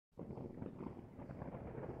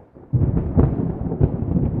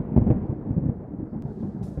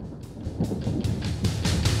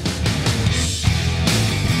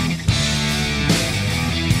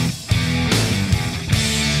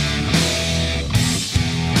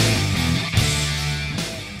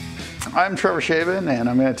I'm Trevor Shaven, and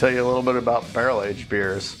I'm going to tell you a little bit about barrel-aged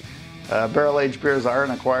beers. Barrel-aged beers are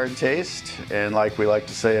an acquired taste, and like we like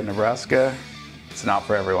to say in Nebraska, it's not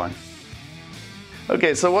for everyone.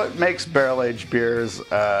 Okay, so what makes barrel-aged beers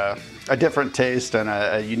a different taste and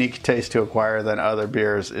a unique taste to acquire than other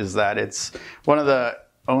beers is that it's one of the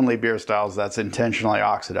only beer styles that's intentionally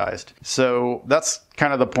oxidized. So that's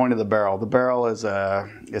kind of the point of the barrel. The barrel is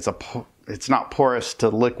it's not porous to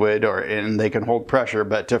liquid, and they can hold pressure,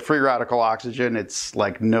 but to free radical oxygen, it's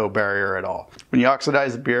like no barrier at all. When you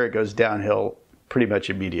oxidize the beer, it goes downhill pretty much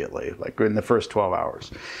immediately, like in the first 12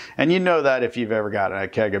 hours. And you know that if you've ever gotten a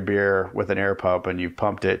keg of beer with an air pump and you've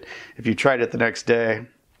pumped it, if you tried it the next day,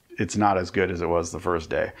 it's not as good as it was the first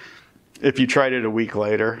day. If you tried it a week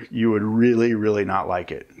later, you would really, really not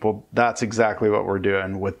like it. Well, that's exactly what we're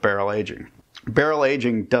doing with barrel aging. Barrel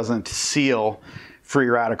aging doesn't seal free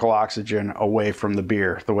radical oxygen away from the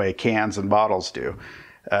beer the way cans and bottles do.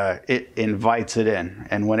 It invites it in,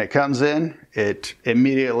 and when it comes in, it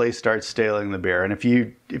immediately starts staling the beer. And if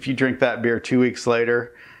you drink that beer 2 weeks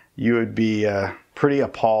later, you would be pretty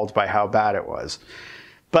appalled by how bad it was.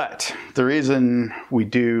 But the reason we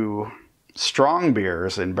do strong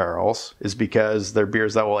beers in barrels is because they're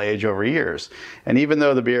beers that will age over years. And even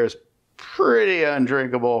though the beer is pretty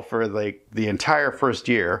undrinkable for like the entire first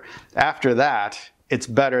year, after that, it's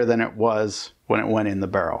better than it was when it went in the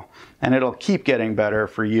barrel. And it'll keep getting better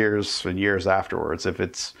for years and years afterwards if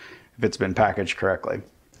it's been packaged correctly.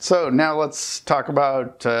 So now let's talk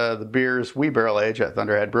about the beers we barrel age at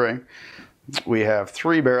Thunderhead Brewing. We have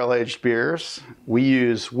 3 barrel-aged beers. We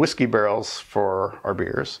use whiskey barrels for our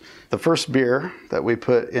beers. The first beer that we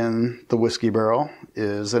put in the whiskey barrel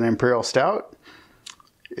is an Imperial Stout.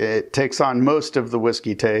 It takes on most of the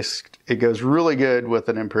whiskey taste. It goes really good with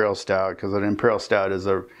an Imperial Stout because an Imperial Stout is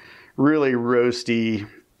a really roasty,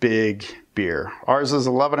 big beer. Ours is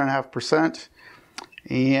 11.5%,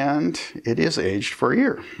 and it is aged for a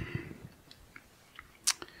year.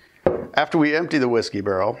 After we empty the whiskey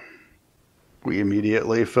barrel, we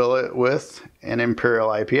immediately fill it with an Imperial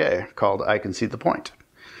IPA called I Concede the Point.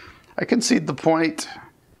 I Concede the Point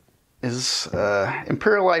is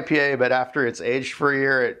Imperial IPA, but after it's aged for a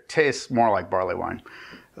year, it tastes more like barley wine.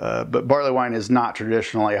 But barley wine is not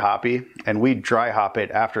traditionally hoppy, and we dry hop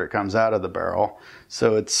it after it comes out of the barrel.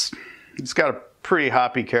 So it's got a pretty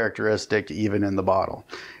hoppy characteristic even in the bottle.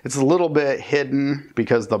 It's a little bit hidden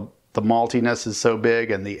because the maltiness is so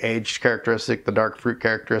big, and the aged characteristic, the dark fruit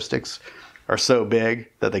characteristics, are so big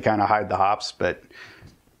that they kind of hide the hops, but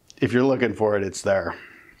if you're looking for it, it's there.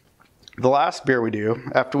 The last beer we do,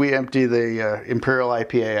 after we empty the Imperial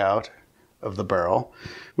IPA out of the barrel,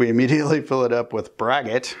 we immediately fill it up with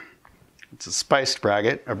braggot. It's a spiced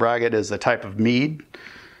braggot. A braggot is a type of mead.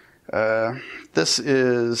 This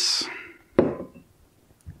is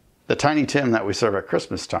the Tiny Tim that we serve at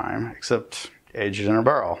Christmas time, except aged in a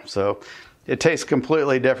barrel. So it tastes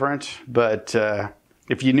completely different, but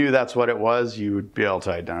if you knew that's what it was, you would be able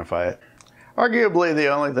to identify it. Arguably, the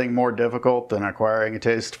only thing more difficult than acquiring a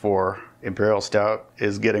taste for Imperial Stout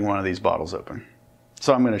is getting one of these bottles open.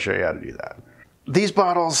 So I'm going to show you how to do that. These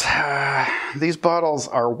bottles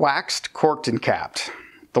are waxed, corked, and capped.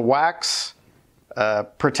 The wax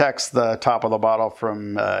protects the top of the bottle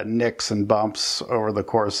from nicks and bumps over the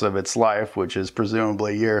course of its life, which is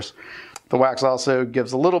presumably years. The wax also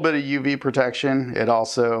gives a little bit of UV protection. It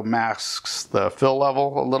also masks the fill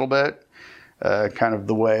level a little bit, kind of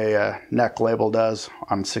the way a neck label does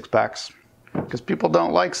on 6-packs, because people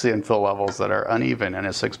don't like seeing fill levels that are uneven in a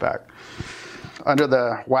 6-pack. Under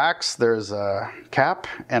the wax, there's a cap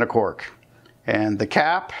and a cork. And the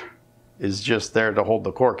cap is just there to hold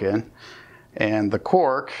the cork in, and the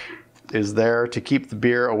cork is there to keep the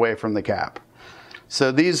beer away from the cap. So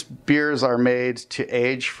these beers are made to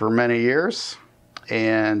age for many years,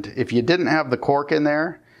 and if you didn't have the cork in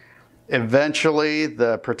there, eventually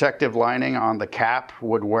the protective lining on the cap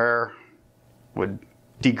would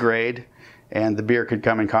degrade, and the beer could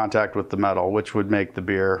come in contact with the metal, which would make the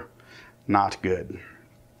beer not good.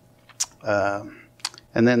 And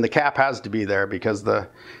then the cap has to be there because the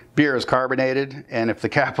beer is carbonated, and if the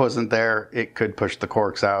cap wasn't there, it could push the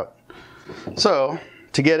corks out. So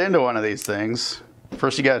to get into one of these things,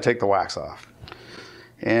 first you got to take the wax off.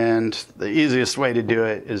 And the easiest way to do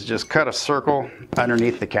it is just cut a circle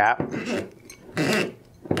underneath the cap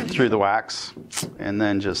through the wax, and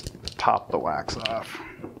then just top the wax off.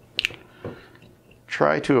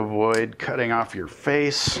 Try to avoid cutting off your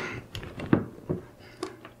face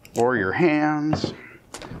or your hands.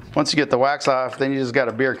 Once you get the wax off, then you just got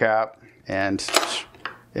a beer cap, and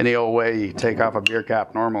any old way you take off a beer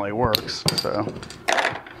cap normally works.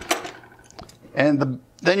 And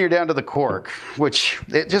Then you're down to the cork, which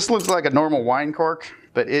it just looks like a normal wine cork,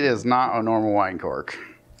 but it is not a normal wine cork.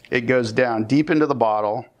 It goes down deep into the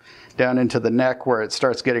bottle, down into the neck where it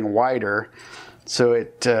starts getting wider. So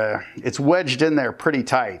it's wedged in there pretty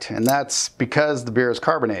tight, and that's because the beer is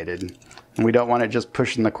carbonated, and we don't want it just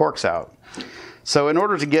pushing the corks out. So in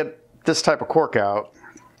order to get this type of cork out,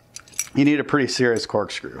 you need a pretty serious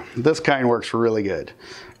corkscrew. This kind works really good.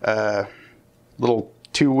 Little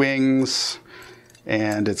 2 wings,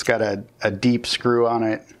 and it's got a deep screw on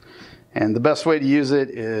it. And the best way to use it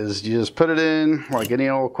is you just put it in like any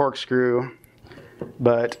old corkscrew,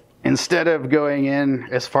 but instead of going in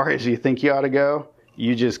as far as you think you ought to go,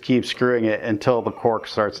 you just keep screwing it until the cork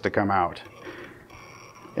starts to come out.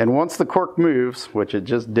 And once the cork moves, which it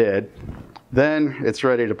just did, then it's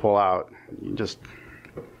ready to pull out. You just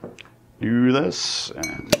do this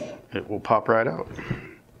and it will pop right out.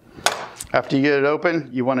 After you get it open,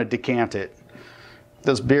 you want to decant it.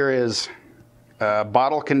 This beer is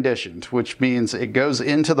bottle conditioned, which means it goes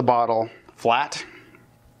into the bottle flat,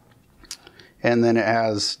 and then it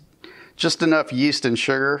has just enough yeast and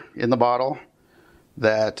sugar in the bottle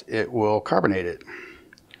that it will carbonate it.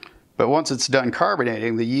 But once it's done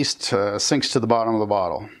carbonating, the yeast sinks to the bottom of the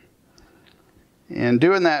bottle. And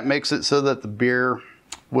doing that makes it so that the beer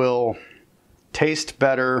will taste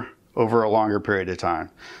better over a longer period of time.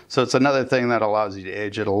 So it's another thing that allows you to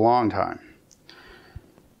age it a long time.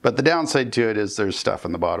 But the downside to it is there's stuff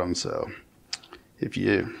in the bottom, so if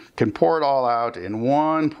you can pour it all out in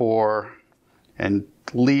one pour and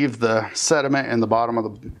leave the sediment in the bottom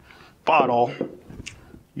of the bottle,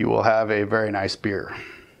 you will have a very nice beer.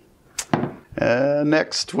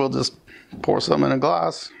 Next, we'll just pour some in a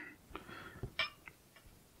glass.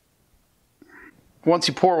 Once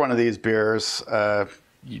you pour one of these beers,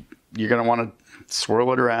 you're going to want to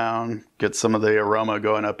swirl it around, get some of the aroma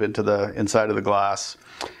going up into the inside of the glass,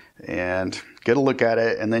 and get a look at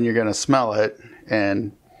it, and then you're going to smell it.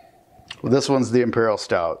 And well, this one's the Imperial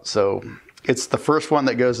Stout, so it's the first one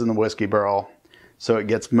that goes in the whiskey barrel, so it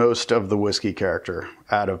gets most of the whiskey character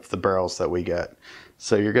out of the barrels that we get.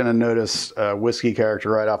 So you're going to notice whiskey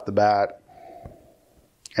character right off the bat,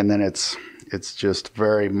 and then it's just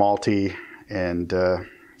very malty, and the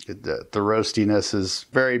roastiness is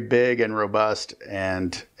very big and robust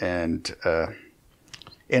and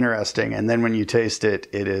interesting. And then when you taste it,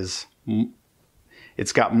 it's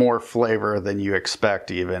got more flavor than you expect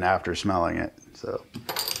even after smelling it. So.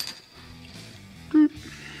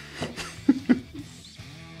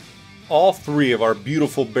 All 3 of our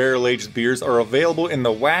beautiful barrel-aged beers are available in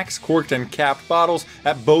the wax, corked, and capped bottles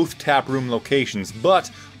at both taproom locations,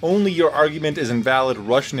 but only Your Argument is Invalid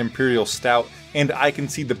Russian Imperial Stout and I Can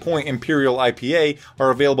See the Point Imperial IPA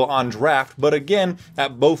are available on draft, but again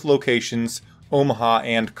at both locations, Omaha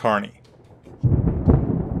and Kearney.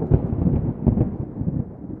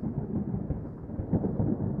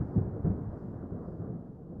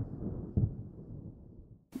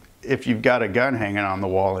 If you've got a gun hanging on the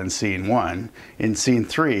wall in scene 1, in scene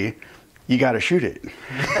 3, you got to shoot it.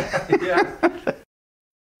 Yeah.